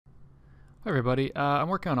Hi everybody, I'm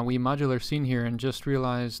working on a wee modular scene here and just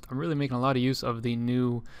realized I'm really making a lot of use of the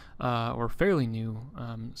new, or fairly new,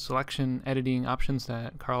 selection editing options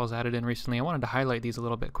that Carl has added in recently. I wanted to highlight these a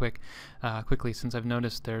little bit quickly since I've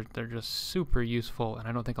noticed they're just super useful and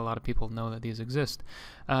I don't think a lot of people know that these exist.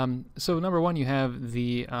 So number one, you have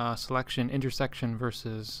the selection intersection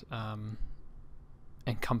versus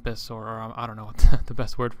encompass, or I don't know what the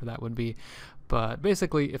best word for that would be, but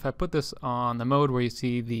basically if I put this on the mode where you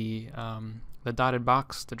see the dotted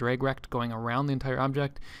box, the drag rect going around the entire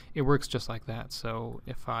object, it works just like that. So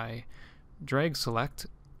if I drag select,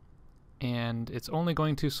 and it's only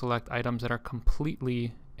going to select items that are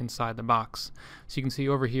completely inside the box. So you can see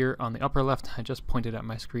over here on the upper left, I just pointed at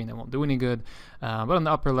my screen, that won't do any good, but on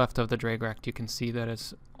the upper left of the drag rect you can see that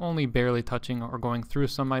it's only barely touching or going through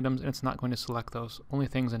some items, and it's not going to select those, only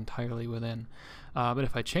things entirely within. But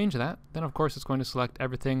if I change that, then of course it's going to select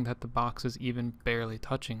everything that the box is even barely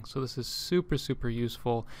touching. So this is super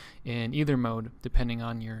useful in either mode depending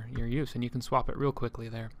on your use, and you can swap it real quickly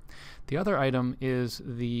there. The other item is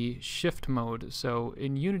the shift mode. So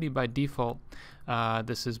in Unity by default,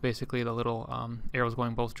 this is basically the little arrows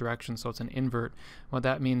going both directions, so it's an invert. What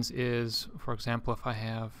that means is, for example, if I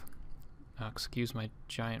have excuse my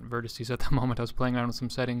giant vertices at the moment, I was playing around with some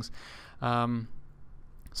settings. So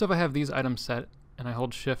if I have these items set and I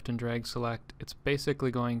hold shift and drag select, it's basically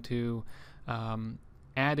going to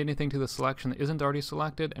add anything to the selection that isn't already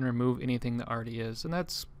selected and remove anything that already is. And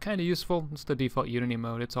that's kind of useful. It's the default Unity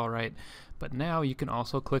mode, it's alright. But now you can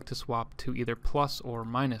also click to swap to either plus or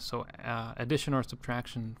minus, so addition or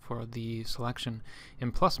subtraction for the selection.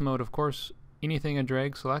 In plus mode, of course, anything I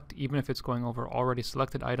drag select, even if it's going over already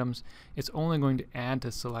selected items, it's only going to add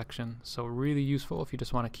to selection. So really useful if you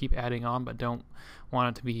just want to keep adding on but don't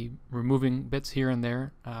want it to be removing bits here and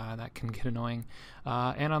there. That can get annoying.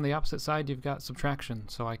 And on the opposite side you've got subtraction,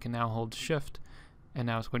 so I can now hold shift and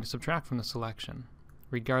now it's going to subtract from the selection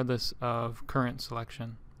regardless of current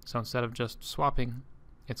selection. So instead of just swapping,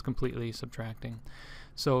 it's completely subtracting.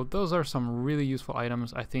 So those are some really useful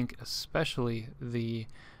items. I think especially the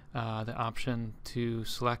option to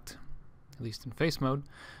select, at least in face mode,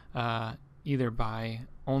 either by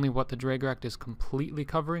only what the drag rect is completely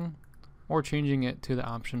covering, or changing it to the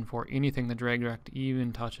option for anything the drag rect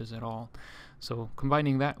even touches at all. So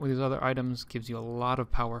combining that with these other items gives you a lot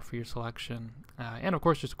of power for your selection. And of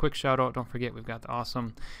course, just a quick shout out, don't forget we've got the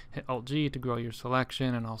awesome hit Alt G to grow your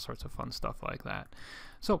selection and all sorts of fun stuff like that.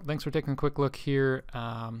 So thanks for taking a quick look here,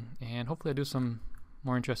 and hopefully I do some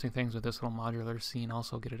more interesting things with this little modular scene,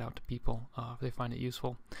 also get it out to people if they find it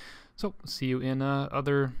useful. So see you in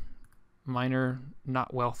other minor,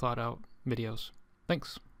 not well thought out videos.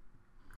 Thanks.